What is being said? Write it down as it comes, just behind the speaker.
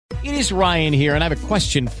It is Ryan here, and I have a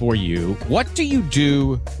question for you. What do you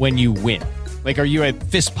do when you win? Like, are you a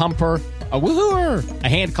fist pumper, a woohooer, a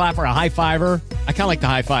hand clapper, a high fiver? I kind of like the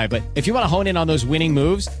high five, but if you want to hone in on those winning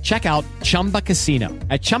moves, check out Chumba Casino.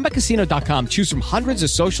 At ChumbaCasino.com, choose from hundreds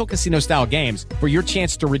of social casino-style games for your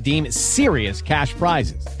chance to redeem serious cash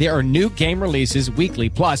prizes. There are new game releases weekly,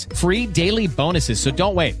 plus free daily bonuses, so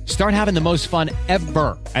don't wait. Start having the most fun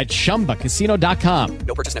ever at ChumbaCasino.com.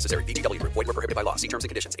 No purchase necessary. VGW. Void where prohibited by law. See terms and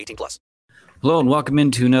conditions. 18+. Hello and welcome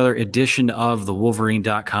into another edition of the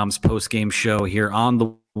Wolverine.com's postgame show here on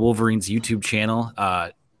the Wolverines YouTube channel.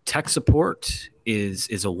 Tech support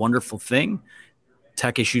is a wonderful thing.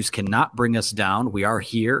 Tech issues cannot bring us down. We are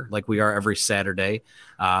here like we are every Saturday.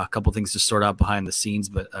 A couple things to sort out behind the scenes,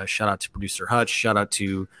 but shout out to producer Hutch. Shout out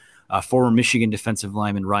to former Michigan defensive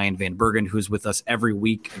lineman Ryan Van Bergen, who's with us every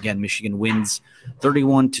week. Again, Michigan wins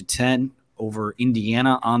 31-10 over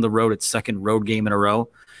Indiana on the road. Its second road game in a row.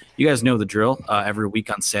 You guys know the drill. Every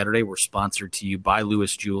week on Saturday, we're sponsored to you by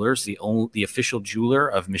Lewis Jewelers, the official jeweler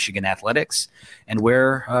of Michigan athletics, and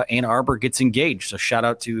where Ann Arbor gets engaged. So shout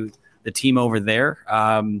out to the team over there.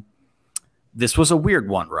 This was a weird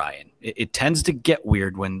one, Ryan. It tends to get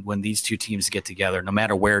weird when these two teams get together, no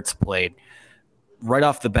matter where it's played. Right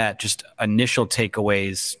off the bat, just initial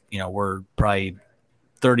takeaways. We're probably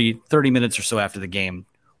 30 minutes or so after the game.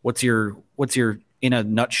 What's your in a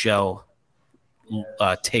nutshell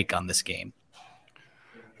take on this game?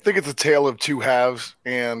 I think it's a tale of two halves,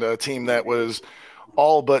 and a team that was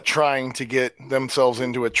all but trying to get themselves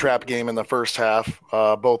into a trap game in the first half,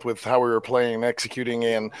 both with how we were playing and executing,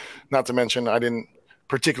 and not to mention I didn't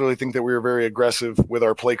particularly think that we were very aggressive with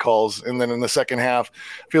our play calls. And then in the second half,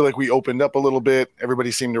 I feel like we opened up a little bit.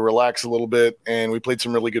 Everybody seemed to relax a little bit, and we played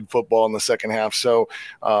some really good football in the second half. So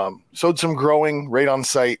showed some growing right on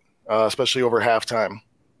site, especially over halftime.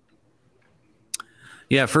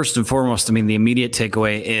 Yeah, first and foremost, the immediate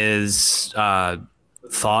takeaway is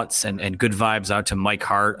thoughts and good vibes out to Mike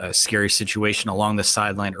Hart. A scary situation along the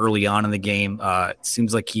sideline early on in the game. It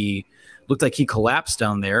seems like he looked like he collapsed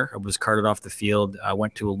down there. Was carted off the field,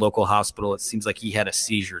 went to a local hospital. It seems like he had a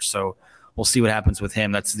seizure. So we'll see what happens with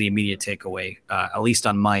him. That's the immediate takeaway, at least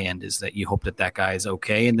on my end, is that you hope that guy is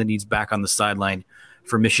okay and then he's back on the sideline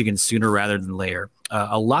for Michigan sooner rather than later.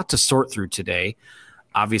 A lot to sort through today.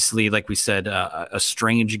 Obviously, like we said, a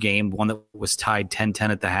strange game, one that was tied 10-10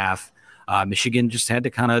 at the half. Michigan just had to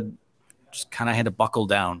kind of buckle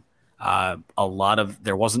down.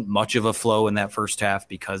 There wasn't much of a flow in that first half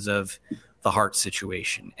because of the Hart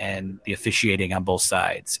situation and the officiating on both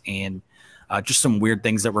sides, and just some weird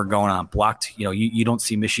things that were going on. Blocked, you don't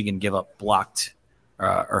see Michigan give up blocked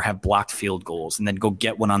or have blocked field goals and then go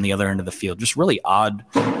get one on the other end of the field. Just really odd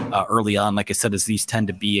early on, like I said, as these tend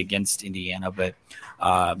to be against Indiana. But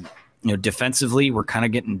defensively, we're kind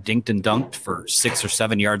of getting dinked and dunked for 6 or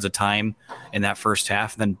 7 yards a time in that first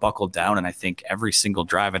half, and then buckled down. And I think every single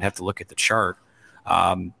drive, I'd have to look at the chart.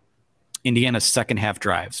 Indiana's second half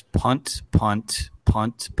drives: punt, punt,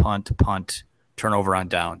 punt, punt, punt, turnover on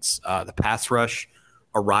downs. The pass rush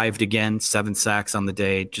arrived again, 7 sacks on the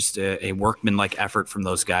day. Just a workmanlike effort from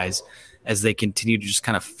those guys as they continue to just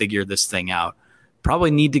kind of figure this thing out.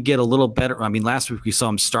 Probably need to get a little better. Last week we saw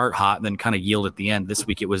them start hot and then kind of yield at the end. This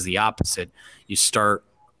week it was the opposite. You start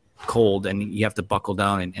cold and you have to buckle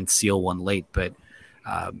down and seal one late. But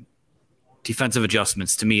defensive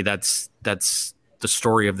adjustments, to me, that's the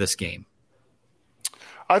story of this game.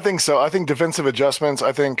 I think so. I think defensive adjustments.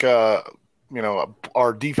 I think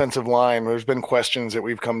our defensive line, there's been questions that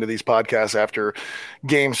we've come to these podcasts after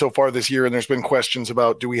games so far this year, and there's been questions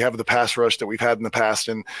about, do we have the pass rush that we've had in the past?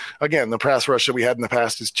 And again, the pass rush that we had in the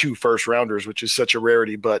past is 2 first-rounders, which is such a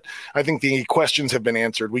rarity. But I think the questions have been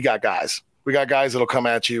answered. We got guys. We got guys that'll come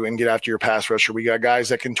at you and get after your pass rusher. We got guys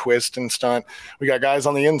that can twist and stunt. We got guys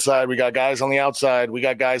on the inside. We got guys on the outside. We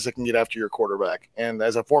got guys that can get after your quarterback. And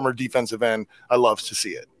as a former defensive end, I love to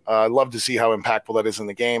see it. I love to see how impactful that is in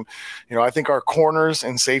the game. I think our corners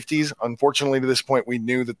and safeties, unfortunately, to this point, we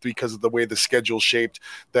knew that because of the way the schedule shaped,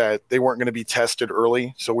 that they weren't going to be tested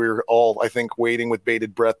early. So we were all, I think, waiting with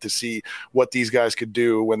bated breath to see what these guys could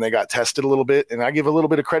do when they got tested a little bit. And I give a little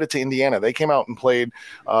bit of credit to Indiana. They came out and played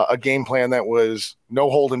a game plan that was no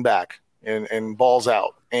holding back and balls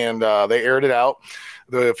out. And they aired it out.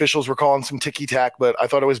 The officials were calling some ticky-tack, but I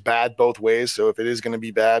thought it was bad both ways. So if it is going to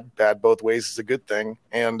be bad both ways is a good thing.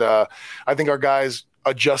 And I think our guys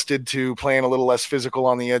adjusted to playing a little less physical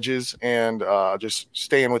on the edges and just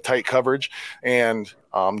staying with tight coverage and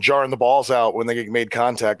jarring the balls out when they made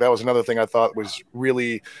contact. That was another thing I thought was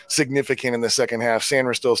really significant in the second half.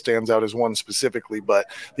 Sanders still stands out as one specifically, but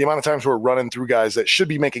the amount of times we're running through guys that should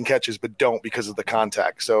be making catches but don't because of the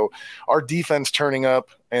contact. So our defense turning up,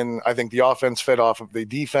 and I think the offense fed off of the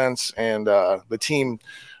defense, and the team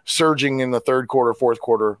surging in the third quarter, fourth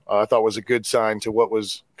quarter, I thought was a good sign to what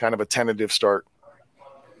was kind of a tentative start.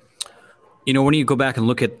 You know, when you go back and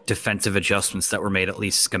look at defensive adjustments that were made, at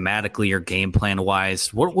least schematically or game plan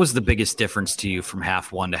wise, what was the biggest difference to you from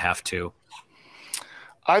half one to half two?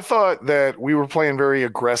 I thought that we were playing very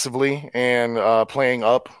aggressively and playing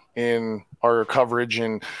up in our coverage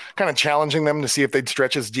and kind of challenging them to see if they'd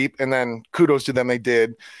stretch us deep. And then kudos to them, they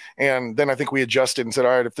did. And then I think we adjusted and said,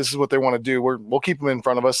 all right, if this is what they want to do, we'll keep them in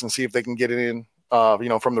front of us and see if they can get it in,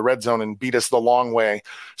 from the red zone and beat us the long way,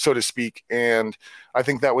 so to speak. And I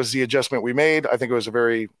think that was the adjustment we made. I think it was a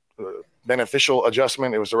very beneficial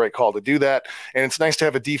adjustment. It was the right call to do that. And it's nice to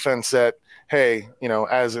have a defense that, hey,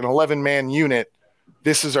 as an 11-man unit,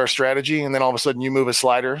 this is our strategy. And then all of a sudden you move a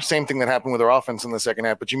slider. Same thing that happened with our offense in the second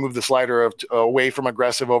half, but you move the slider away from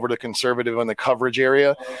aggressive over to conservative in the coverage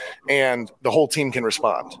area, and the whole team can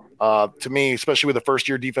respond. To me, especially with a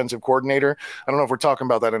first-year defensive coordinator, I don't know if we're talking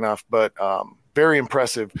about that enough, but very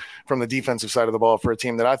impressive from the defensive side of the ball for a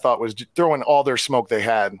team that I thought was throwing all their smoke they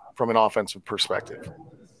had from an offensive perspective.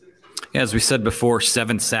 Yeah, as we said before,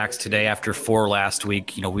 7 sacks today after 4 last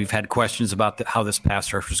week. We've had questions about how this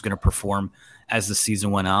pass rush was going to perform as the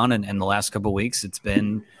season went on, and the last couple of weeks, it's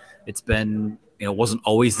been wasn't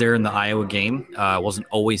always there in the Iowa game, wasn't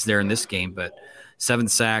always there in this game, but 7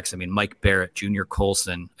 sacks. I mean, Mike Barrett, Junior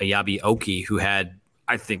Colson, Ayabi Oki, who had,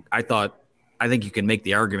 I think you can make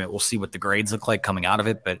the argument. We'll see what the grades look like coming out of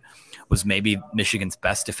it, but was maybe Michigan's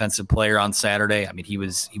best defensive player on Saturday. I mean, he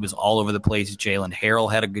was all over the place. Jalen Harrell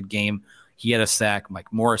had a good game. He had a sack.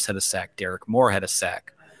 Mike Morris had a sack. Derek Moore had a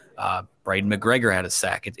sack. Braden McGregor had a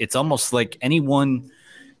sack. It's almost like anyone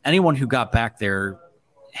who got back there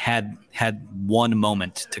had one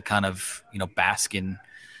moment to kind of bask in.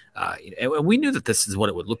 We knew that this is what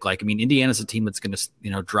it would look like. I mean, Indiana's a team that's going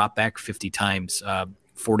to drop back 50 times.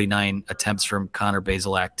 49 attempts from Connor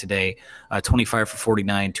Bazelak today, 25 for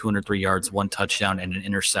 49, 203 yards, 1 touchdown, and an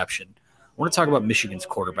interception. I want to talk about Michigan's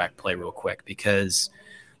quarterback play real quick because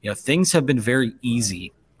things have been very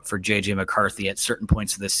easy for J.J. McCarthy at certain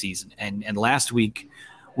points of this season. And last week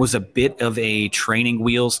was a bit of a training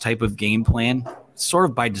wheels type of game plan, sort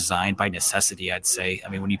of by design, by necessity, I'd say. I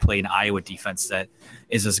mean, when you play an Iowa defense that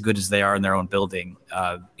is as good as they are in their own building,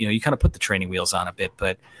 you kind of put the training wheels on a bit.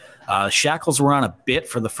 But Shackles were on a bit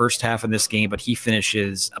for the first half in this game, but he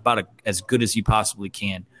finishes about as good as you possibly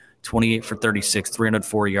can. 28 for 36,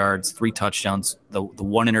 304 yards, 3 touchdowns. The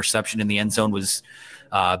one interception in the end zone was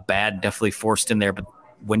bad, definitely forced in there. But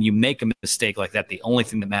when you make a mistake like that, the only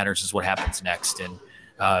thing that matters is what happens next.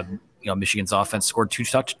 And Michigan's offense scored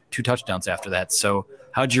two touchdowns after that. So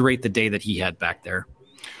how'd you rate the day that he had back there?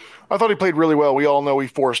 I thought he played really well. We all know he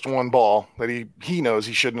forced one ball that he knows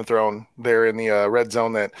he shouldn't have thrown there in the red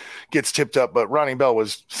zone that gets tipped up, but Ronnie Bell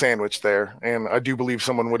was sandwiched there, and I do believe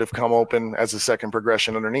someone would have come open as a second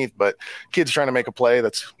progression underneath, but kids trying to make a play,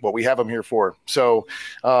 that's what we have him here for. So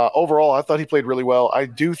overall, I thought he played really well. I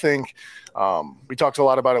do think we talked a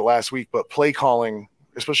lot about it last week, but play calling,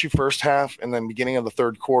 especially first half and then beginning of the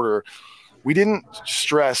third quarter, we didn't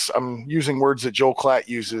stress. I'm using words that Joel Klatt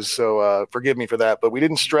uses, so forgive me for that. But we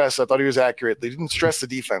didn't stress. I thought he was accurate. They didn't stress the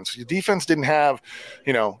defense. The defense didn't have,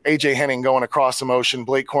 A.J. Henning going across the motion,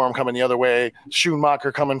 Blake Corum coming the other way,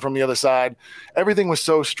 Schoonmaker coming from the other side. Everything was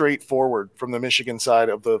so straightforward from the Michigan side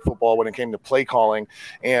of the football when it came to play calling.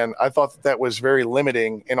 And I thought that was very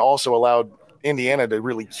limiting and also allowed Indiana to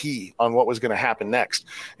really key on what was going to happen next.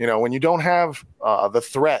 When you don't have the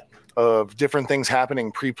threat of different things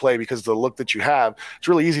happening pre-play because of the look that you have, it's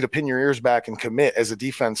really easy to pin your ears back and commit as a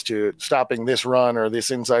defense to stopping this run or this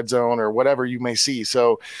inside zone or whatever you may see.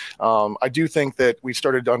 So I do think that we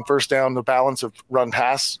started on first down, the balance of run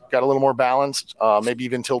pass got a little more balanced, maybe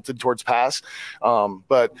even tilted towards pass.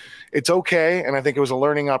 But it's okay. And I think it was a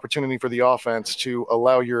learning opportunity for the offense to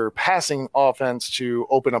allow your passing offense to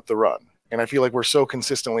open up the run. And I feel like we're so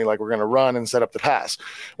consistently like we're going to run and set up the pass.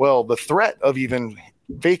 Well, the threat of even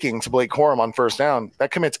faking to Blake Corum on first down,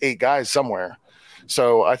 that commits 8 guys somewhere.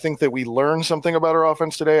 So I think that we learned something about our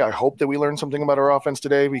offense today. I hope that we learned something about our offense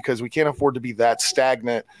today because we can't afford to be that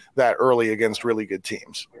stagnant that early against really good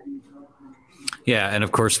teams. Yeah, and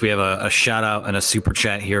of course we have a shout out and a super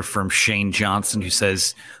chat here from Shane Johnson, who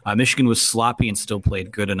says Michigan was sloppy and still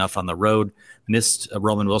played good enough on the road. Missed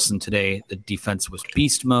Roman Wilson today. The defense was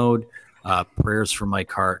beast mode. Prayers for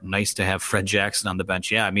Mike Hart. Nice to have Fred Jackson on the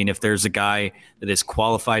bench. Yeah, I mean, if there's a guy that is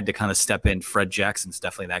qualified to kind of step in, Fred Jackson's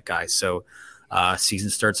definitely that guy. So season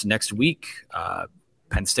starts next week.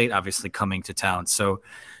 Penn State obviously coming to town. So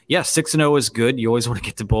yeah, 6-0 is good. You always want to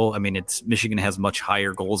get to bowl. I mean, Michigan has much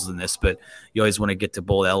higher goals than this, but you always want to get to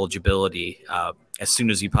bowl eligibility as soon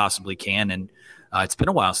as you possibly can. And it's been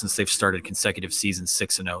a while since they've started consecutive seasons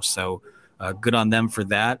 6-0. So good on them for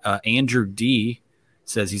that. Andrew D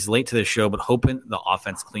says he's late to the show, but hoping the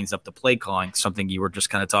offense cleans up the play calling, something you were just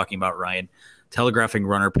kind of talking about, Ryan. Telegraphing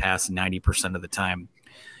runner pass 90% of the time.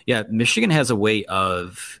 Yeah, Michigan has a way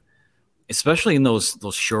of, especially in those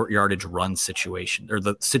short yardage run situations, or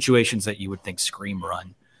the situations that you would think scream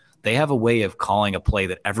run, they have a way of calling a play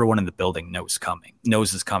that everyone in the building knows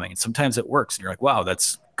is coming. And sometimes it works. And you're like, wow,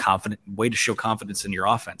 that's confident way to show confidence in your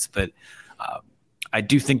offense. But I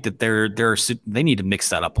do think that they need to mix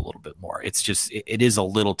that up a little bit more. It's just, it is a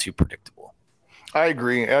little too predictable. I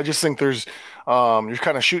agree. I just think there's you're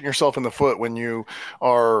kind of shooting yourself in the foot when you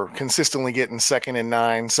are consistently getting 2nd and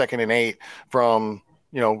 9, 2nd and 8 from,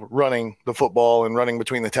 running the football and running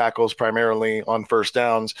between the tackles primarily on first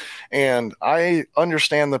downs. And I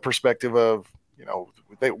understand the perspective of,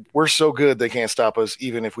 we're so good they can't stop us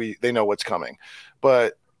even if they know what's coming.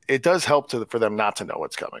 But it does help for them not to know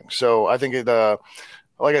what's coming. So I think it,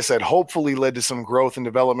 like I said, hopefully led to some growth and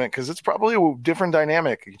development, because it's probably a different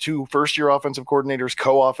dynamic. 2 first-year offensive coordinators,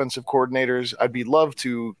 co-offensive coordinators. I'd be love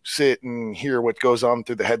to sit and hear what goes on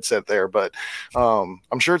through the headset there, but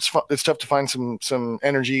I'm sure it's tough to find some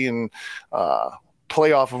energy and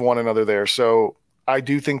play off of one another there. So I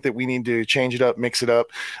do think that we need to change it up, mix it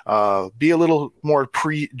up, be a little more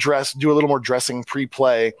pre-dress, do a little more dressing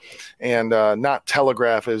pre-play, and not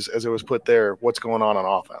telegraph, as it was put there, what's going on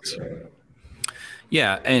offense.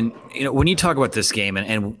 Yeah, and when you talk about this game,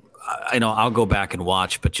 and I know I'll go back and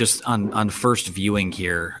watch, but just on first viewing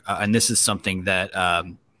here, and this is something that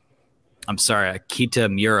I'm sorry, Akita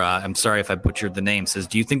Mura, I'm sorry if I butchered the name, says,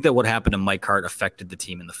 do you think that what happened to Mike Hart affected the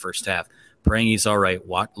team in the first half? Praying he's all right.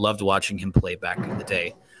 Loved watching him play back in the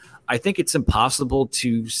day. I think it's impossible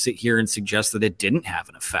to sit here and suggest that it didn't have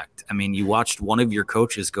an effect. I mean, you watched one of your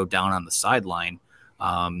coaches go down on the sideline.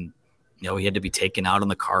 He had to be taken out on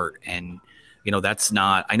the cart, and that's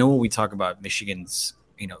not – I know when we talk about Michigan's,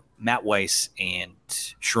 Matt Weiss and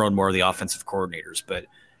Sharon Moore, the offensive coordinators, but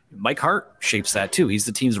Mike Hart shapes that too. He's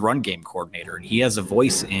the team's run game coordinator, and he has a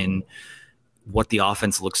voice in what the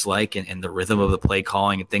offense looks like and the rhythm of the play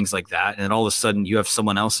calling and things like that. And then all of a sudden you have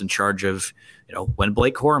someone else in charge of, when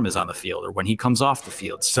Blake Corum is on the field or when he comes off the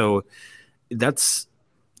field. So that's,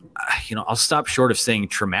 I'll stop short of saying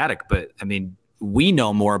traumatic, but I mean, we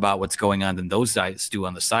know more about what's going on than those guys do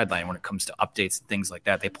on the sideline when it comes to updates and things like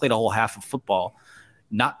that. They played a whole half of football,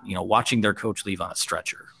 not, watching their coach leave on a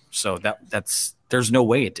stretcher. So there's no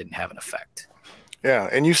way it didn't have an effect. Yeah,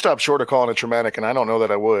 and you stopped short of calling it traumatic, and I don't know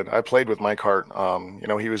that I would. I played with Mike Hart.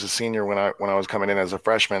 He was a senior when I was coming in as a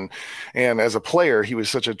freshman, and as a player, he was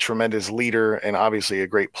such a tremendous leader and obviously a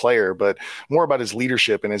great player, but more about his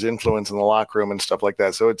leadership and his influence in the locker room and stuff like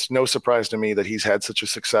that. So it's no surprise to me that he's had such a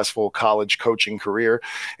successful college coaching career,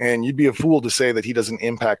 and you'd be a fool to say that he doesn't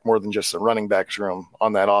impact more than just the running backs room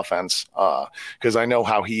on that offense, because I know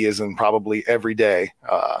how he is in probably every day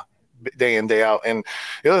in, day out. And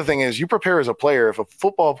the other thing is, you prepare as a player. If a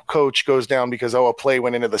football coach goes down because a play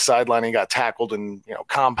went into the sideline and he got tackled and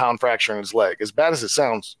compound fracture in his leg, as bad as it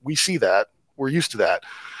sounds, we see that. We're used to that.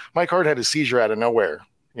 Mike Hart had a seizure out of nowhere,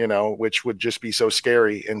 which would just be so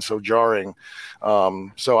scary and so jarring.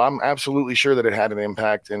 So I'm absolutely sure that it had an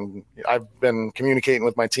impact, and I've been communicating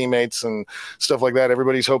with my teammates and stuff like that.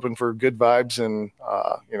 Everybody's hoping for good vibes and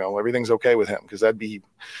everything's okay with him, because that'd be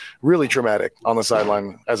really traumatic on the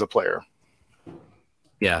sideline as a player.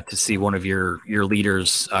 Yeah, to see one of your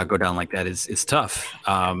leaders go down like that is tough.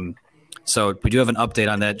 So we do have an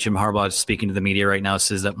update on that. Jim Harbaugh is speaking to the media right now,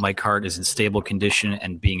 says that Mike Hart is in stable condition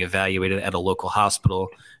and being evaluated at a local hospital,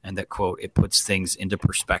 and that, quote, it puts things into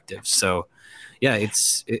perspective. So, yeah,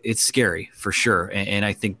 it's scary for sure. And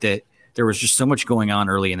I think that there was just so much going on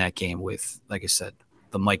early in that game with, like I said,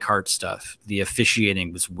 the Mike Hart stuff. The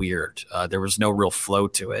officiating was weird. There was no real flow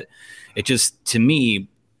to it. It just, to me,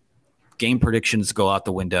 game predictions go out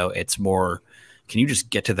the window. It's more, can you just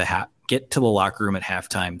get to the locker room at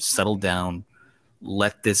halftime, settle down,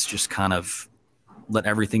 let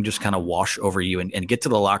everything just kind of wash over you and get to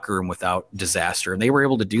the locker room without disaster. And they were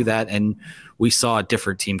able to do that, and we saw a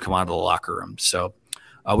different team come out of the locker room. So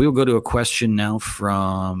We will go to a question now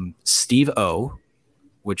from Steve O,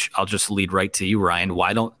 which I'll just lead right to you, Ryan.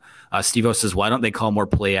 Steve O says, why don't they call more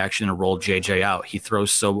play action and roll JJ out? He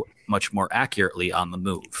throws so much more accurately on the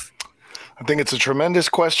move. I think it's a tremendous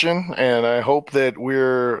question, and I hope that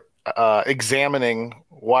we're examining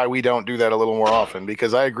why we don't do that a little more often,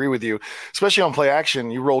 because I agree with you, especially on play action.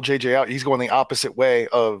 You roll JJ out, he's going the opposite way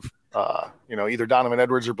of either Donovan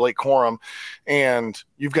Edwards or Blake Corum, and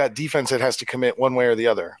you've got defense that has to commit one way or the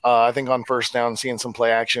other. I think on first down, seeing some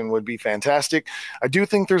play action would be fantastic. I do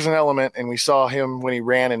think there's an element, and we saw him when he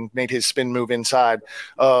ran and made his spin move inside,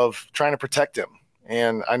 of trying to protect him.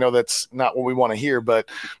 And I know that's not what we want to hear, but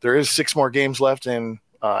there is 6 more games left. And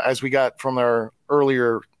as we got from our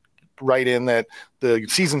earlier write-in, that the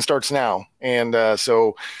season starts now. And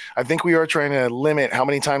so I think we are trying to limit how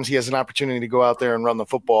many times he has an opportunity to go out there and run the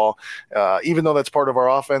football. Even though that's part of our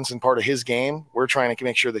offense and part of his game, we're trying to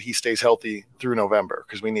make sure that he stays healthy through November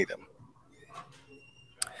because we need him.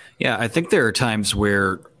 Yeah, I think there are times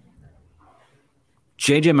where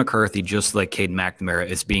J.J. McCarthy, just like Cade McNamara,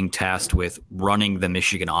 is being tasked with running the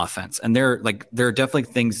Michigan offense. And there are definitely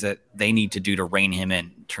things that they need to do to rein him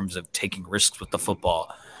in terms of taking risks with the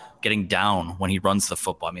football, getting down when he runs the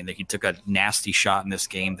football. I mean, he took a nasty shot in this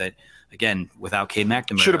game that, again, without Cade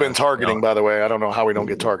McNamara. Should have been targeting, by the way. I don't know how we don't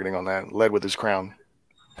get targeting on that. Led with his crown.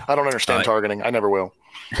 I don't understand targeting. I never will.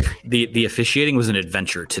 The officiating was an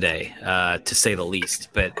adventure today, to say the least.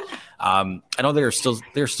 But I know there's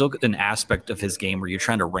still an aspect of his game where you're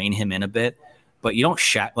trying to rein him in a bit, but you don't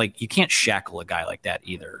you can't shackle a guy like that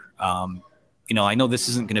either. I know this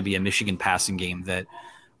isn't going to be a Michigan passing game that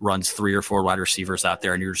runs 3 or 4 wide receivers out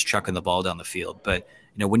there and you're just chucking the ball down the field. But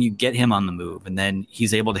when you get him on the move and then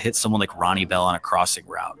he's able to hit someone like Ronnie Bell on a crossing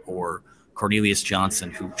route, or Cornelius Johnson,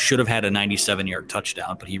 who should have had a 97-yard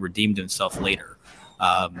touchdown, but he redeemed himself later.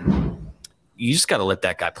 You just got to let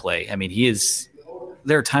that guy play. I mean,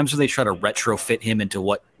 there are times when they try to retrofit him into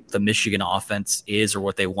what the Michigan offense is or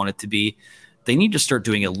what they want it to be. They need to start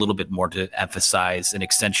doing a little bit more to emphasize and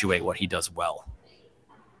accentuate what he does well.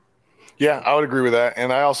 Yeah, I would agree with that.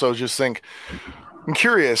 And I also just think I'm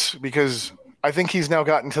curious because I think he's now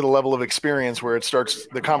gotten to the level of experience where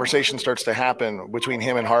the conversation starts to happen between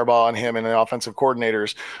him and Harbaugh and him and the offensive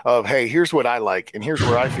coordinators of, hey, here's what I like and here's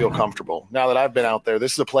where I feel comfortable. Now that I've been out there,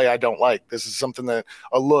 this is a play I don't like. This is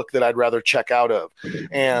a look that I'd rather check out of.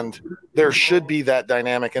 And there should be that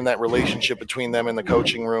dynamic and that relationship between them in the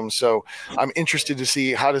coaching room. So I'm interested to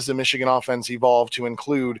see, how does the Michigan offense evolve to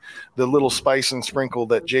include the little spice and sprinkle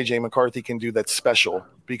that J.J. McCarthy can do that's special,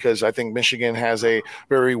 because I think Michigan has a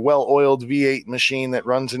very well-oiled V8 machine that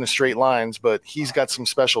runs in straight lines, but he's got some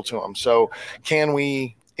special to him. So can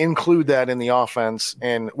we include that in the offense,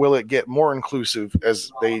 and will it get more inclusive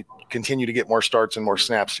as they continue to get more starts and more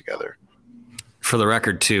snaps together? For the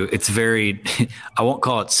record, too, it's very – I won't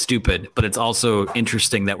call it stupid, but it's also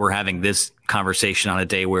interesting that we're having this conversation on a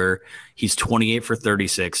day where he's 28 for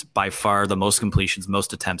 36, by far the most completions,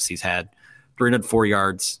 most attempts he's had, 304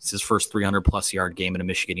 yards. It's his first 300-plus yard game in a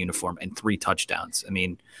Michigan uniform, and 3 touchdowns. I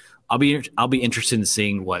mean, I'll be interested in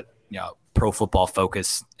seeing what Pro Football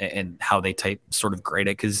Focus and how they sort of grade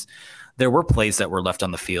it, because there were plays that were left on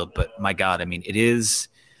the field, but my God, I mean, it is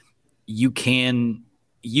 –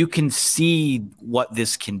 you can see what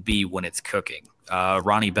this can be when it's cooking.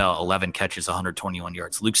 Ronnie Bell, 11 catches, 121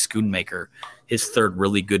 yards. Luke Schoonmaker, his 3rd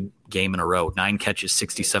really good game in a row, 9 catches,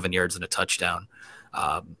 67 yards and a touchdown.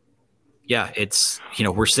 It's,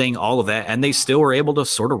 we're seeing all of that, and they still were able to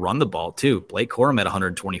sort of run the ball too. Blake Corum had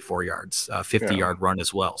 124 yards, 50-yard run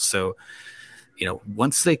as well. So,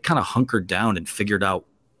 once they kind of hunkered down and figured out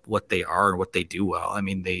what they are and what they do well, I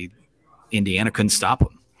mean, Indiana couldn't stop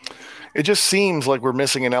them. It just seems like we're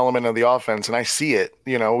missing an element of the offense, and I see it.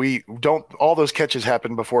 All those catches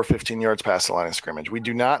happen before 15 yards past the line of scrimmage. We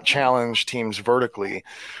do not challenge teams vertically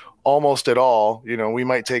almost at all. We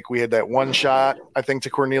had that one shot, I think, to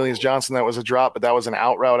Cornelius Johnson. That was a drop, but that was an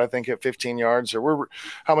out route, I think, at 15 yards.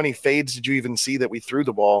 How many fades did you even see that we threw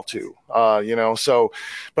the ball to?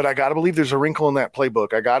 But I got to believe there's a wrinkle in that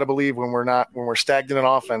playbook. I got to believe when we're stagnant in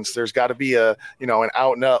offense, there's got to be an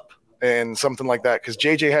out and up and something like that, because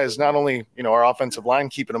JJ has not only our offensive line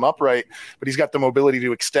keeping him upright, but he's got the mobility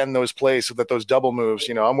to extend those plays so that those double moves.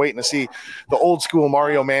 I'm waiting to see the old school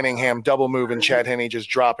Mario Manningham double move and Chad Henne just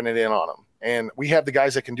dropping it in on him. And we have the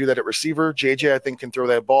guys that can do that at receiver. JJ, I think, can throw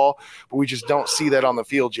that ball, but we just don't see that on the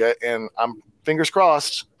field yet. And I'm fingers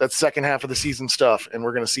crossed that's second half of the season stuff, and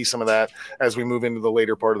we're going to see some of that as we move into the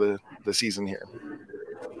later part of the season here.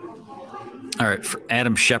 All right.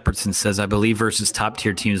 Adam Shepardson says, I believe versus top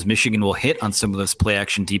tier teams, Michigan will hit on some of those play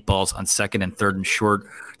action deep balls on second and third and short.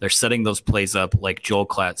 They're setting those plays up like Joel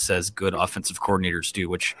Klatt says good offensive coordinators do,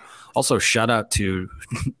 which also shout out to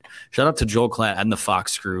Joel Klatt and the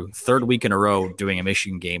Fox crew. Third week in a row doing a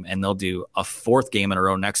Michigan game, and they'll do a fourth game in a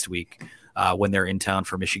row next week when they're in town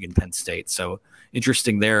for Michigan Penn State. So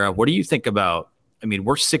interesting there. What do you think about, I mean,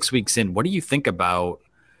 we're 6 weeks in. What do you think about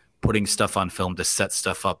putting stuff on film to set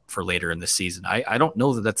stuff up for later in the season? I don't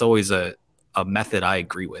know that that's always a method I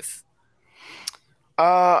agree with.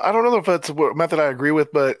 I don't know if that's a method I agree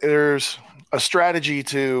with, but there's a strategy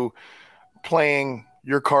to playing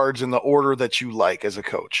your cards in the order that you like as a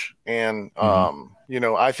coach. And,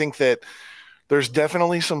 I think that there's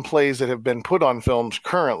definitely some plays that have been put on films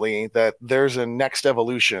currently that there's a next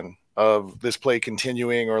evolution of this play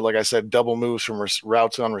continuing, or like I said, double moves from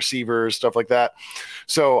routes on receivers, stuff like that.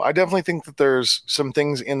 So I definitely think that there's some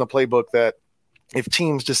things in the playbook that if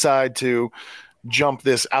teams decide to jump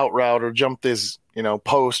this out route or jump this,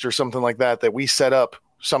 post or something like that, that we set up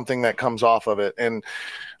something that comes off of it. And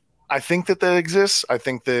I think that exists. I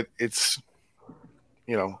think that it's,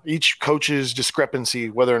 each coach's discrepancy,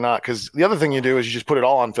 whether or not, because the other thing you do is you just put it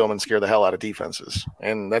all on film and scare the hell out of defenses.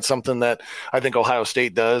 And that's something that I think Ohio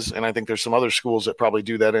State does. And I think there's some other schools that probably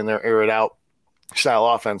do that in their air it out style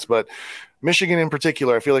offense. But Michigan in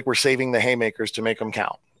particular, I feel like we're saving the haymakers to make them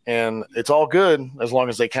count. And it's all good as long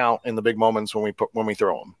as they count in the big moments when we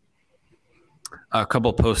throw them. A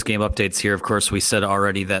couple post-game updates here. Of course, we said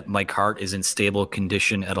already that Mike Hart is in stable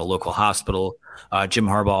condition at a local hospital. Jim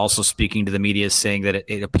Harbaugh also speaking to the media saying that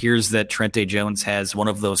it appears that Trente Jones has one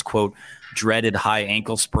of those, quote, dreaded high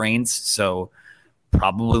ankle sprains. So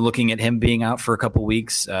probably looking at him being out for a couple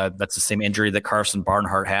weeks. That's the same injury that Carson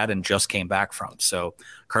Barnhart had and just came back from. So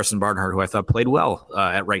Carson Barnhart, who I thought played well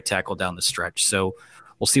at right tackle down the stretch. So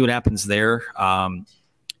we'll see what happens there.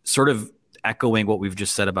 Sort of echoing what we've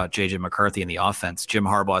just said about J.J. McCarthy and the offense, Jim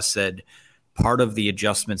Harbaugh said part of the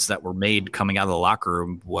adjustments that were made coming out of the locker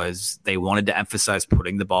room was they wanted to emphasize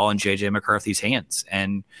putting the ball in J.J. McCarthy's hands.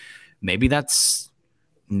 And maybe this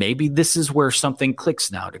is where something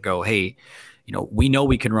clicks now to go, hey, we know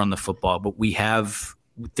we can run the football, but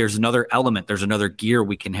there's another element, there's another gear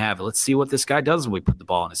we can have. Let's see what this guy does when we put the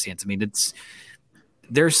ball in his hands. I mean,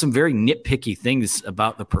 there's some very nitpicky things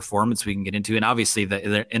about the performance we can get into. And obviously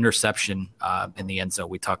the interception in the end zone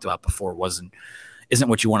we talked about before isn't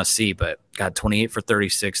what you want to see, but got 28 for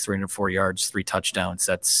 36, 304 yards, 3 touchdowns.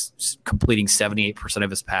 That's completing 78% of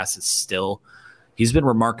his passes still. He's been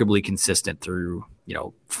remarkably consistent through,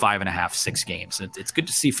 5.5, 6 games. It's good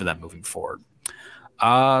to see for them moving forward.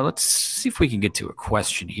 Let's see if we can get to a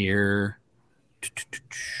question here.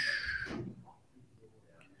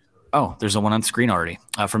 Oh, there's a one on screen already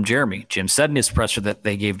from Jeremy. Jim said in his presser that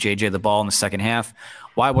they gave JJ the ball in the second half.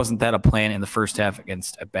 Why wasn't that a plan in the first half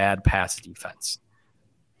against a bad pass defense?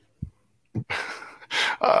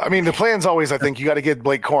 The plan's always, I think, you got to get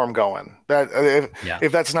Blake Corum going.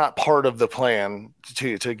 If that's not part of the plan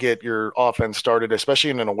to get your offense started,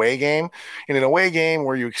 especially in an away game,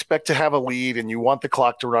 where you expect to have a lead and you want the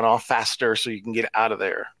clock to run off faster so you can get out of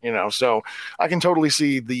there. So I can totally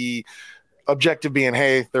see the objective being,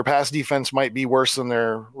 hey, their pass defense might be worse than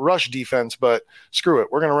their rush defense, but screw it.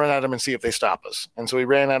 We're going to run at them and see if they stop us. And so we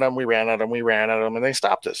ran at them, and they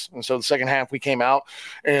stopped us. And so the second half we came out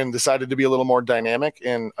and decided to be a little more dynamic.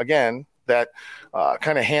 And again, that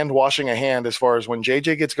kind of hand washing a hand as far as when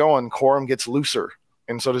JJ gets going, Corum gets looser.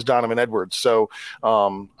 And so does Donovan Edwards. So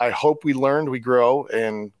I hope we learned, we grow,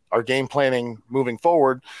 and our game planning moving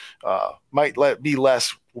forward might be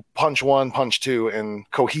less punch one, punch two, and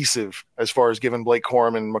cohesive as far as giving Blake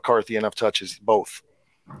Corum and McCarthy enough touches, both.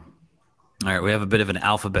 All right, we have a bit of an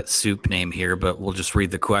alphabet soup name here, but we'll just read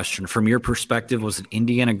the question. From your perspective, was it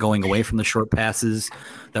Indiana going away from the short passes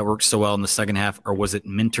that worked so well in the second half, or was it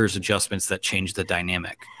Minter's adjustments that changed the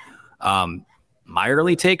dynamic? My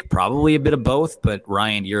early take, probably a bit of both, but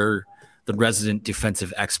Ryan, you're the resident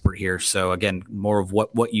defensive expert here. So again, more of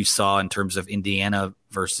what you saw in terms of Indiana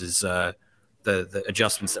versus the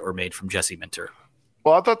adjustments that were made from Jesse Minter.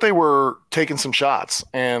 Well, I thought they were taking some shots,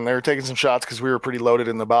 and they were taking some shots because we were pretty loaded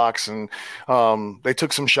in the box, and they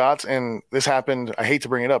took some shots. And this happened, I hate to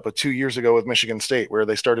bring it up, but 2 years ago with Michigan State, where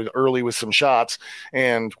they started early with some shots,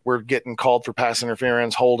 and we're getting called for pass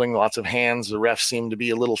interference, holding, lots of hands. The refs seem to be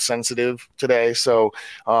a little sensitive today. So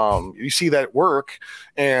you see that work,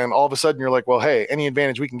 and all of a sudden you're like, well, hey, any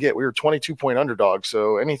advantage we can get. We were 22-point underdogs,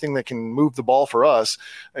 so anything that can move the ball for us,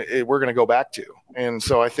 we're going to go back to. And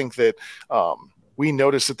so I think that we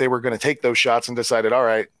noticed that they were going to take those shots and decided, all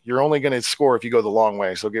right, you're only going to score if you go the long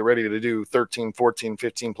way. So get ready to do 13, 14,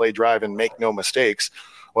 15 play drive and make no mistakes.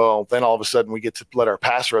 Well, then all of a sudden we get to let our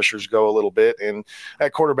pass rushers go a little bit. And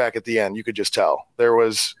at quarterback at the end, you could just tell there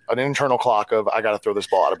was an internal clock of, I got to throw this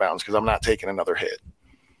ball out of bounds because I'm not taking another hit.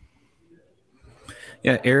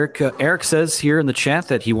 Yeah, Eric says here in the chat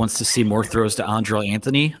that he wants to see more throws to Andrel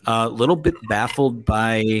Anthony. A little bit baffled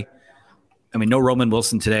by – no Roman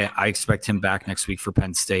Wilson today. I expect him back next week for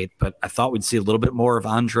Penn State, but I thought we'd see a little bit more of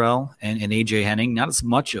Andrel and A.J. Henning, not as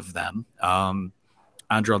much of them.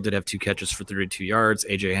 Andrel did have 2 catches for 32 yards.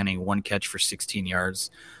 A.J. Henning, 1 catch for 16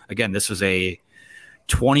 yards. Again, this was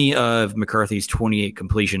 20 of McCarthy's 28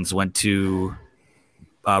 completions went to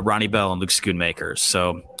Ronnie Bell and Luke Schoonmaker.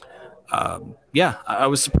 So, I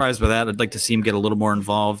was surprised by that. I'd like to see him get a little more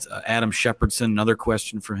involved. Adam Shepardson, another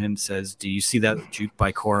question from him says, do you see that juke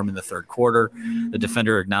by Corum in the third quarter? The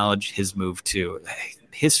defender acknowledged his move too.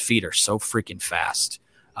 His feet are so freaking fast.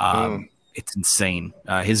 It's insane.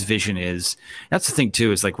 His vision is – that's the thing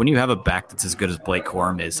too, is like when you have a back that's as good as Blake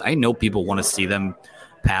Corum is, I know people want to see them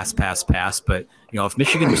pass, but if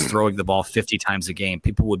Michigan was throwing the ball 50 times a game,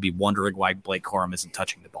 people would be wondering why Blake Corum isn't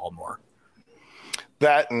touching the ball more.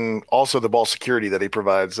 That and also the ball security that he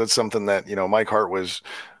provides. That's something that, Mike Hart was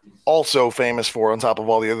also famous for on top of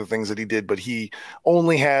all the other things that he did. But he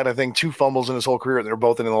only had, I think, 2 fumbles in his whole career. They're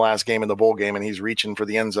both in the last game in the bowl game, and he's reaching for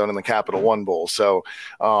the end zone in the Capital One Bowl. So,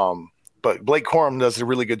 but Blake Corum does a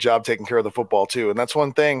really good job taking care of the football too. And that's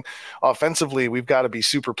one thing offensively we've got to be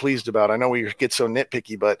super pleased about. I know we get so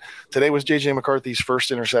nitpicky, but today was J.J. McCarthy's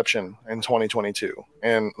first interception in 2022.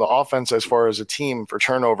 And the offense, as far as a team for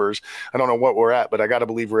turnovers, I don't know what we're at, but I got to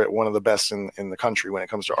believe we're at one of the best in the country when it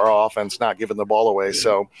comes to our offense not giving the ball away.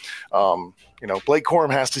 So, Blake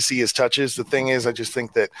Corum has to see his touches. The thing is, I just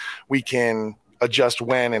think that we can adjust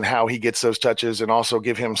when and how he gets those touches and also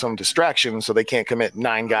give him some distraction so they can't commit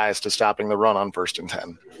 9 guys to stopping the run on 1st and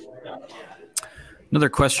 10. Another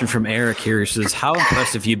question from Eric here says, how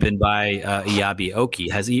impressed have you been by Iyabi Oki?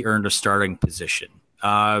 Has he earned a starting position?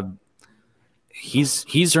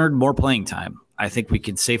 He's earned more playing time. I think we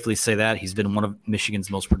can safely say that. He's been one of Michigan's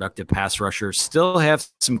most productive pass rushers. Still have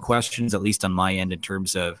some questions, at least on my end, in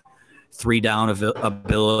terms of 3-down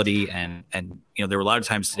ability, and there were a lot of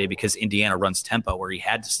times today because Indiana runs tempo where he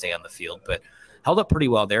had to stay on the field, but held up pretty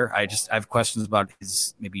well there. I have questions about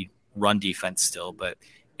his maybe run defense still, but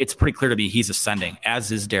it's pretty clear to me he's ascending,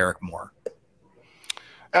 as is Derek Moore.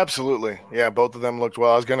 Absolutely. Yeah, both of them looked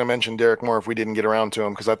well. I was going to mention Derek Moore if we didn't get around to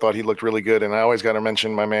him because I thought he looked really good. And I always got to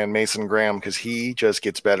mention my man Mason Graham because he just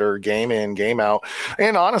gets better game in, game out.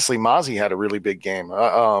 And honestly, Mozzie had a really big game.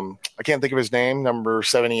 I can't think of his name, number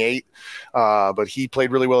 78, but he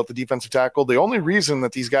played really well at the defensive tackle. The only reason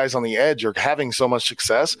that these guys on the edge are having so much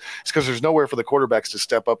success is because there's nowhere for the quarterbacks to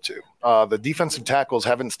step up to. The defensive tackles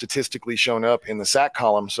haven't statistically shown up in the sack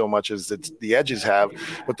column so much as the edges have.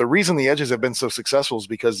 But the reason the edges have been so successful is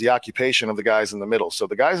because the occupation of the guys in the middle. So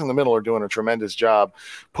the guys in the middle are doing a tremendous job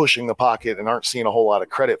pushing the pocket and aren't seeing a whole lot of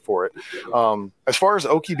credit for it. As far as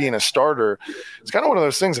Oki being a starter, it's kind of one of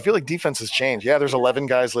those things. I feel like defense has changed. Yeah, there's 11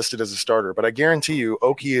 guys listed as a starter, but I guarantee you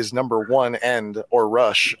Oki is number 1 end or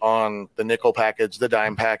rush on the nickel package, the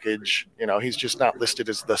dime package. He's just not listed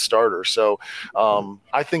as the starter. So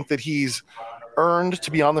I think that he's earned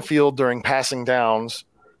to be on the field during passing downs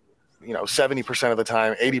 70% of the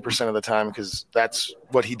time, 80% of the time, because that's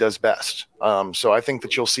what he does best. So I think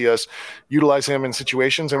that you'll see us utilize him in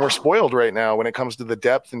situations, and we're spoiled right now when it comes to the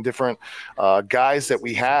depth and different guys that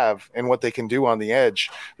we have and what they can do on the edge.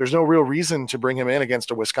 There's no real reason to bring him in against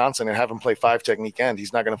a Wisconsin and have him play 5 technique end.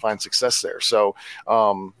 He's not going to find success there. So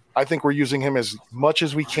I think we're using him as much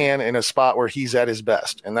as we can in a spot where he's at his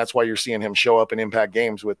best. And that's why you're seeing him show up in impact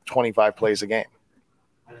games with 25 plays a game.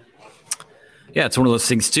 Yeah, it's one of those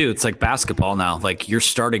things too. It's like basketball now. Like your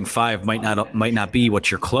starting 5 might not be what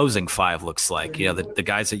your closing 5 looks like. The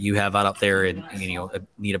guys that you have out there and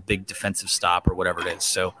need a big defensive stop or whatever it is.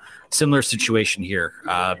 So similar situation here.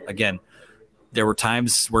 Again, there were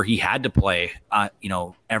times where he had to play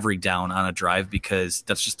every down on a drive because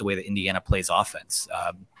that's just the way that Indiana plays offense.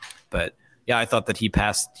 But yeah, I thought that he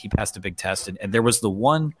passed a big test, and there was the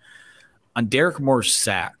one on Derek Moore's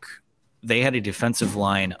sack. They had a defensive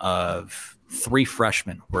line of 3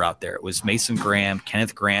 freshmen were out there. It was Mason Graham,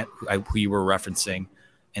 Kenneth Grant, who you were referencing,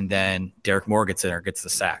 and then Derek Moore gets in there, gets the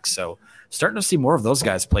sack. So starting to see more of those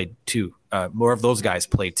guys play too.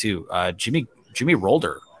 Jimmy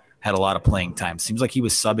Rolder had a lot of playing time. Seems like he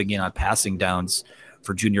was subbing in on passing downs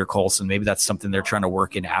for Junior Colson. Maybe that's something they're trying to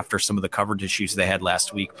work in after some of the coverage issues they had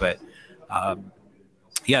last week. But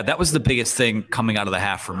that was the biggest thing coming out of the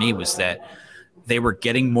half for me was that they were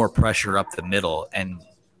getting more pressure up the middle. And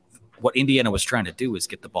what Indiana was trying to do is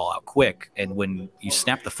get the ball out quick. And when you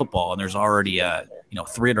snap the football and there's already a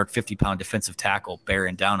 350-pound defensive tackle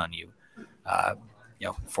bearing down on you,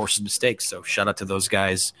 forces mistakes. So shout out to those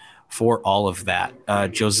guys for all of that.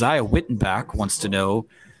 Josiah Wittenbach wants to know,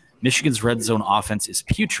 Michigan's red zone offense is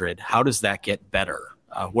putrid. How does that get better?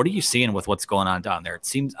 What are you seeing with what's going on down there? It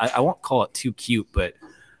seems, I won't call it too cute, but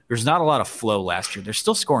there's not a lot of flow last year. They're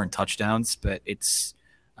still scoring touchdowns, but it's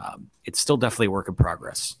still definitely a work in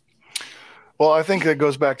progress. Well, I think that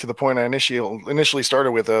goes back to the point I initially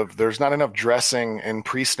started with of there's not enough dressing and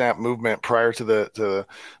pre-snap movement prior to the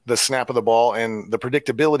snap of the ball, and the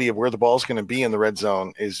predictability of where the ball is going to be in the red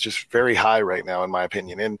zone is just very high right now, in my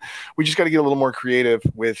opinion. And we just got to get a little more creative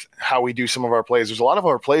with how we do some of our plays. There's a lot of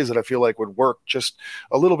our plays that I feel like would work just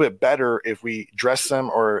a little bit better if we dress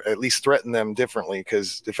them or at least threaten them differently,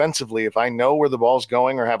 because defensively, if I know where the ball's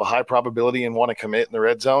going or have a high probability and want to commit in the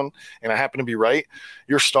red zone and I happen to be right,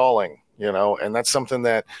 you're stalling. And that's something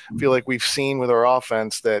that I feel like we've seen with our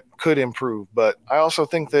offense that could improve. But I also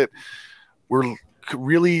think that we're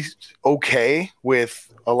really okay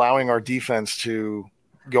with allowing our defense to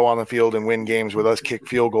go on the field and win games with us kick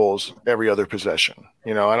field goals every other possession.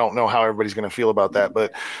 I don't know how everybody's going to feel about that,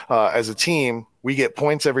 but as a team, we get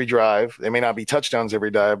points every drive. They may not be touchdowns every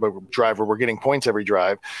drive, but we're getting points every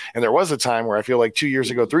drive. And there was a time where I feel like 3 years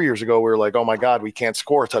ago, we were like, oh my God, we can't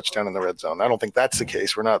score a touchdown in the red zone. I don't think that's the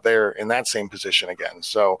case. We're not there in that same position again.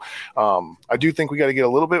 So I do think we got to get a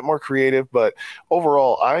little bit more creative, but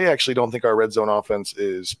overall, I actually don't think our red zone offense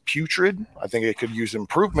is putrid. I think it could use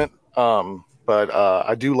improvement. But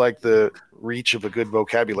I do like the reach of a good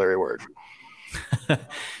vocabulary word.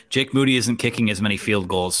 Jake Moody isn't kicking as many field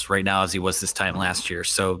goals right now as he was this time last year.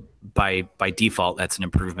 So by default, that's an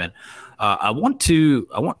improvement. I want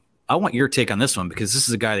your take on this one, because this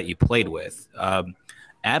is a guy that you played with.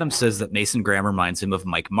 Adam says that Mason Graham reminds him of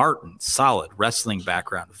Mike Martin. Solid wrestling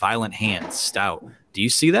background, violent hands, stout. Do you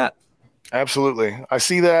see that? Absolutely. I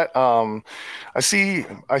see that. I see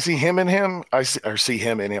him in him. I see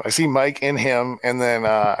him in him. I see Mike in him. And then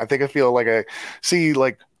I feel like I see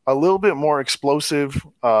like a little bit more explosive,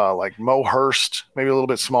 like Mo Hurst, maybe a little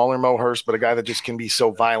bit smaller Mo Hurst, but a guy that just can be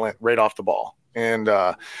so violent right off the ball. And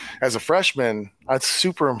as a freshman, that's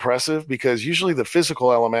super impressive, because usually the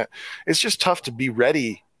physical element, it's just tough to be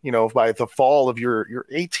ready, by the fall of you're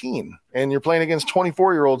 18 and you're playing against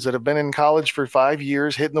 24-year-olds that have been in college for 5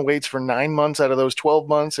 years, hitting the weights for 9 months out of those 12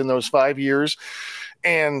 months in those 5 years.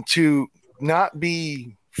 And to not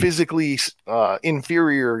be physically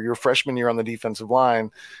inferior your freshman year on the defensive line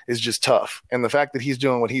is just tough. And the fact that he's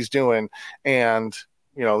doing what he's doing, and,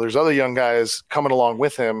 there's other young guys coming along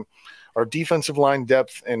with him, our defensive line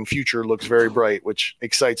depth and future looks very bright, which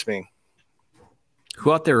excites me.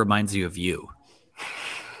 Who out there reminds you of you?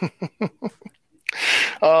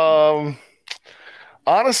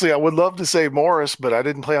 Honestly, I would love to say Morris, but I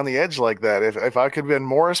didn't play on the edge like that. If I could have been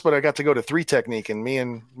Morris, but I got to go to 3 technique, and me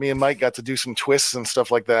and Mike got to do some twists and stuff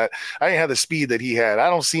like that. I didn't have the speed that he had. I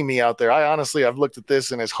don't see me out there. I've looked at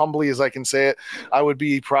this, and as humbly as I can say it, I would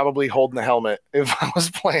be probably holding the helmet if I was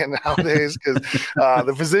playing nowadays, because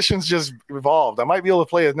the positions just evolved. I might be able to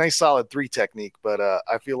play a nice solid 3 technique, but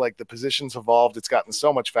I feel like the positions evolved. It's gotten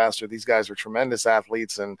so much faster. These guys are tremendous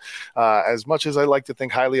athletes, and as much as I like to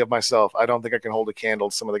think highly of myself, I don't think I can hold a candle to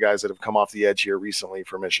some of the guys that have come off the edge here recently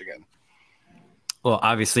for Michigan. Well,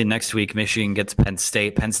 obviously next week Michigan gets Penn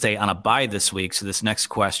State on a bye this week. So this next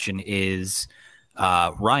question is,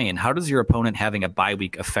 Ryan, how does your opponent having a bye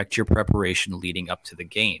week affect your preparation leading up to the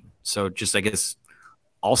game? So just, I guess,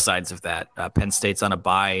 all sides of that. Penn State's on a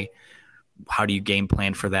bye. How do you game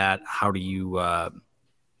plan for that? How do you,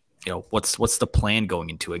 what's the plan going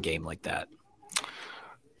into a game like that?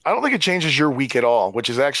 I don't think it changes your week at all, which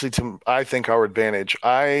is actually, I think, our advantage.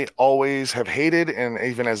 I always have hated, and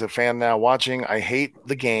even as a fan now watching, I hate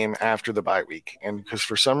the game after the bye week. And because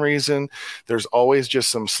for some reason, there's always just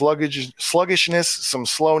some sluggishness, some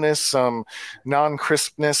slowness, some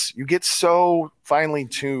non-crispness. You get so finely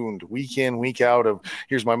tuned week in, week out of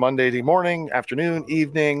here's my Monday morning, afternoon,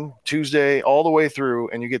 evening, Tuesday, all the way through,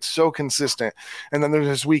 and you get so consistent. And then there's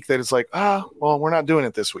this week that it's like, well, we're not doing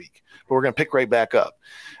it this week, but we're going to pick right back up.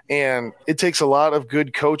 And it takes a lot of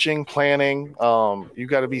good coaching, planning. You've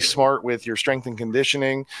got to be smart with your strength and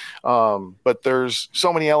conditioning. But there's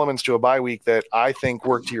so many elements to a bye week that I think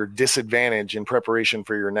work to your disadvantage in preparation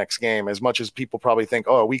for your next game, as much as people probably think,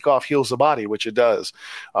 oh, a week off heals the body, which it does.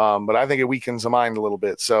 But I think it weakens the mind a little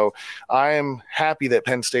bit. So I am happy that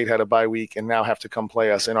Penn State had a bye week and now have to come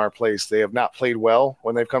play us in our place. They have not played well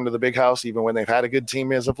when they've come to the Big House, even when they've had a good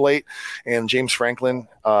team as of late. And James Franklin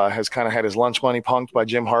has kind of had his lunch money punked by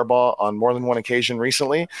Jim Harbaugh on more than one occasion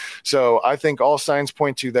recently. So I think all signs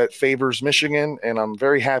point to that favors Michigan, and I'm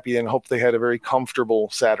very happy and hope they had a very comfortable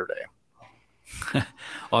Saturday.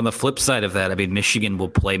 On the flip side of that, I mean, Michigan will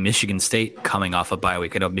play Michigan State coming off a bye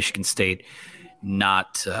week. I know Michigan State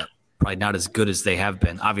probably not as good as they have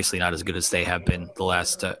been. Obviously not as good as they have been the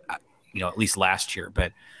last, at least last year.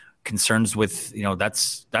 But concerns with,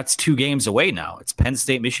 that's 2 games away now. It's Penn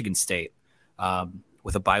State, Michigan State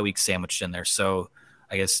with a bye week sandwiched in there. So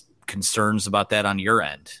I guess concerns about that on your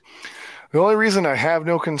end. The only reason I have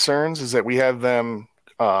no concerns is that we have them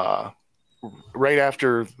right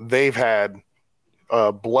after they've had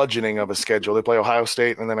bludgeoning of a schedule. They play Ohio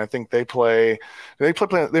State, and then I think they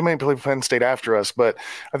might play Penn State after us, but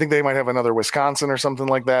I think they might have another Wisconsin or something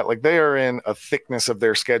like that. Like, they are in a thickness of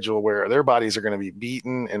their schedule where their bodies are going to be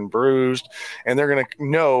beaten and bruised, and they're going to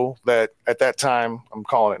know that at that time, I'm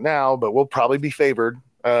calling it now, but we'll probably be favored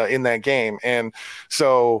in that game. And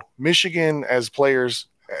so Michigan, as players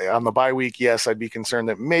on the bye week, yes, I'd be concerned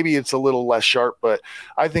that maybe it's a little less sharp, but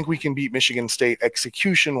I think we can beat Michigan State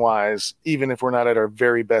execution-wise, even if we're not at our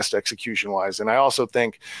very best execution-wise. And I also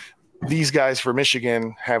think these guys for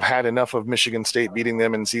Michigan have had enough of Michigan State beating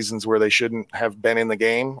them in seasons where they shouldn't have been in the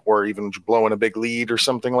game, or even blowing a big lead or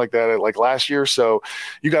something like that, like last year. So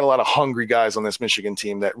you got a lot of hungry guys on this Michigan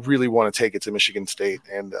team that really want to take it to Michigan State.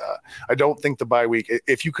 And I don't think the bye week,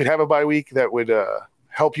 if you could have a bye week that would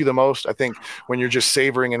help you the most, I think when you're just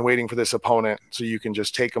savoring and waiting for this opponent so you can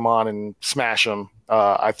just take them on and smash them,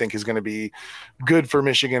 I think is going to be good for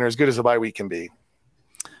Michigan, or as good as a bye week can be.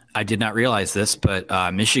 I did not realize this,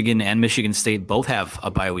 but Michigan and Michigan State both have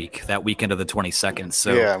a bye week that weekend of the 22nd.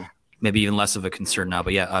 So yeah, maybe even less of a concern now.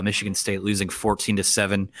 But yeah, Michigan State losing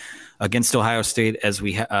 14-7 against Ohio State. As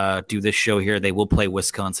we do this show here, they will play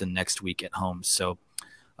Wisconsin next week at home. So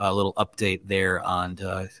a little update there on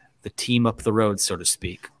the team up the road, so to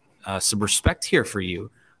speak. Some respect here for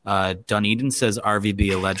you. Dunedin says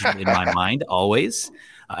RVB a legend in my mind, always.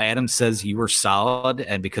 Adam says you were solid,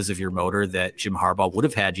 and because of your motor that Jim Harbaugh would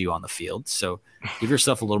have had you on the field. So give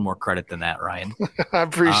yourself a little more credit than that, Ryan. I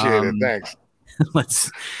appreciate it. Thanks.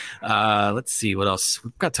 Let's see what else.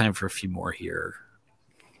 We've got time for a few more here.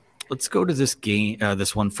 Let's go to this game.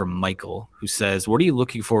 This one from Michael, who says, what are you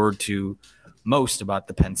looking forward to most about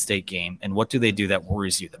the Penn State game, and what do they do that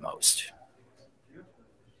worries you the most?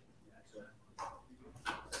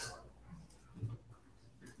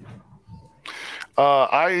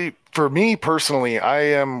 For me personally, I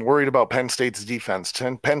am worried about Penn State's defense.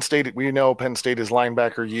 Penn State, we know Penn State is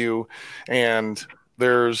linebacker U, and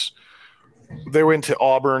they went to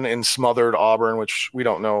Auburn and smothered Auburn, which we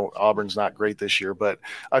don't know. Auburn's not great this year, but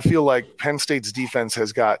I feel like Penn State's defense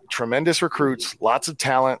has got tremendous recruits, lots of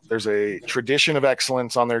talent. There's a tradition of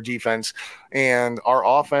excellence on their defense, and our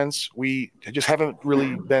offense, we just haven't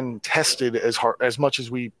really been tested as much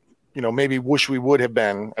as we maybe wish we would have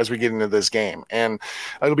been as we get into this game. And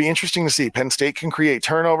it'll be interesting to see. Penn State can create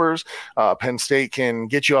turnovers. Penn State can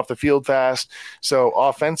get you off the field fast. So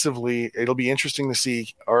offensively, it'll be interesting to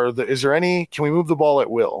see, can we move the ball at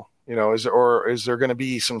will? Is there going to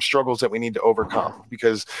be some struggles that we need to overcome?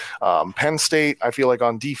 Because Penn State, I feel like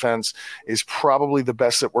on defense, is probably the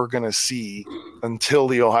best that we're going to see until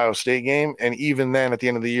the Ohio State game. And even then, at the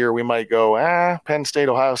end of the year, we might go, Penn State,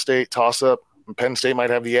 Ohio State, toss up. Penn State might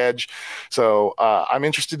have the edge. So I'm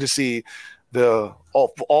interested to see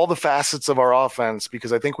all the facets of our offense,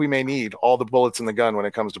 because I think we may need all the bullets in the gun when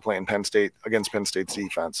it comes to playing Penn State against Penn State's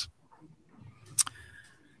defense.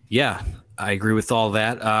 Yeah, I agree with all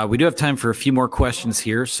that. We do have time for a few more questions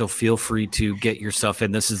here, so feel free to get yourself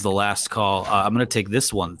in. This is the last call. I'm going to take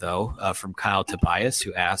this one, though, from Kyle Tobias,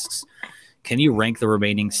 who asks, can you rank the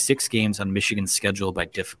remaining 6 games on Michigan's schedule by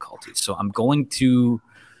difficulty? So I'm going to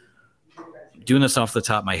doing this off the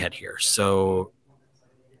top of my head here. So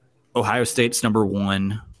Ohio State's number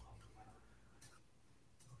 1.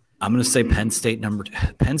 I'm going to say Penn State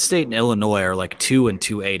and Illinois are like 2 and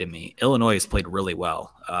 2A to me. Illinois has played really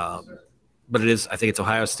well. But I think it's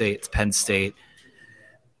Ohio State, it's Penn State.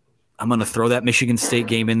 I'm going to throw that Michigan State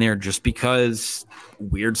game in there just because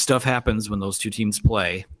weird stuff happens when those two teams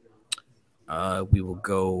play. We will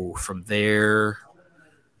go from there.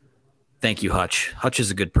 Thank you, Hutch. Hutch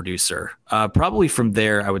is a good producer. Probably from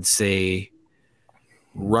there, I would say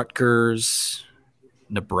Rutgers,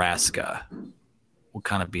 Nebraska will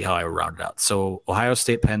kind of be how I would round it out. So Ohio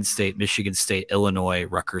State, Penn State, Michigan State, Illinois,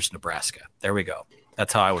 Rutgers, Nebraska. There we go.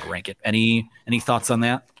 That's how I would rank it. Any thoughts on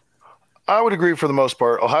that? I would agree for the most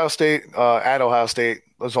part. Ohio State, at Ohio State,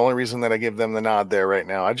 was the only reason that I give them the nod there right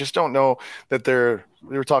now. I just don't know that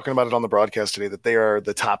we were talking about it on the broadcast today, that they are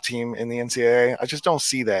the top team in the NCAA. I just don't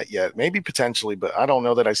see that yet. Maybe potentially, but I don't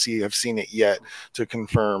know that I've seen it yet to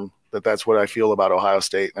confirm that that's what I feel about Ohio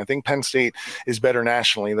State. And I think Penn State is better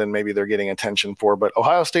nationally than maybe they're getting attention for. But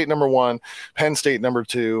Ohio State number 1, Penn State number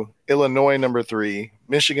 2, Illinois number 3,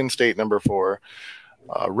 Michigan State number 4,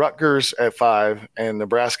 Rutgers at 5, and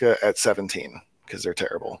Nebraska at 17 because they're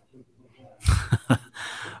terrible.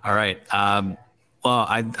 All right. Well,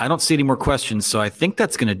 I don't see any more questions, so I think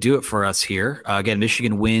that's going to do it for us here. Again,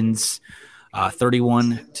 Michigan wins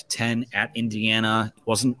 31-10 at Indiana. It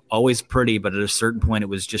wasn't always pretty, but at a certain point, it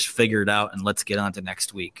was just figured out, and let's get on to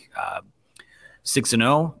next week.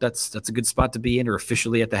 6-0, that's a good spot to be in, or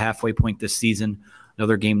officially at the halfway point this season.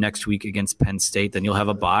 Another game next week against Penn State. Then you'll have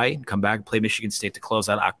a bye, come back, play Michigan State to close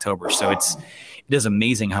out October. So it is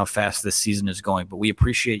amazing how fast this season is going. But we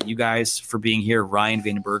appreciate you guys for being here. Ryan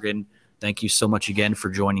Van Bergen, thank you so much again for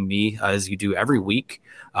joining me as you do every week.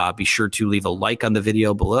 Be sure to leave a like on the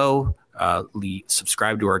video below.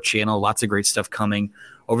 Subscribe to our channel. Lots of great stuff coming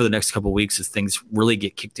over the next couple of weeks as things really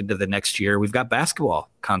get kicked into the next year. We've got basketball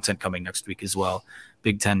content coming next week as well.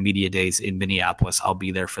 Big Ten Media Days in Minneapolis. I'll be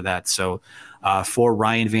there for that. So for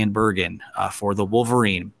Ryan Van Bergen, for the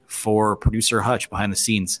Wolverine, for producer Hutch behind the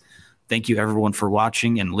scenes, thank you everyone for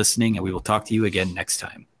watching and listening, and we will talk to you again next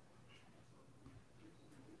time.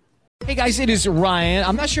 Hey guys, it is Ryan.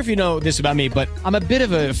 I'm not sure if you know this about me, but I'm a bit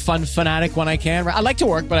of a fun fanatic when I can. I like to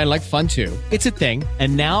work, but I like fun too. It's a thing.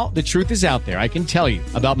 And now the truth is out there. I can tell you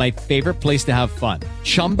about my favorite place to have fun.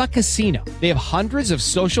 Chumba Casino. They have hundreds of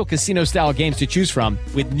social casino style games to choose from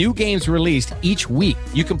with new games released each week.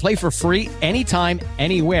 You can play for free anytime,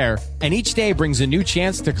 anywhere. And each day brings a new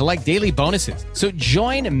chance to collect daily bonuses. So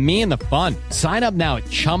join me in the fun. Sign up now at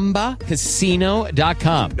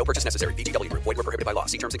ChumbaCasino.com. No purchase necessary. VGW Group. Void where prohibited by law.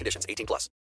 See terms and conditions. 18+.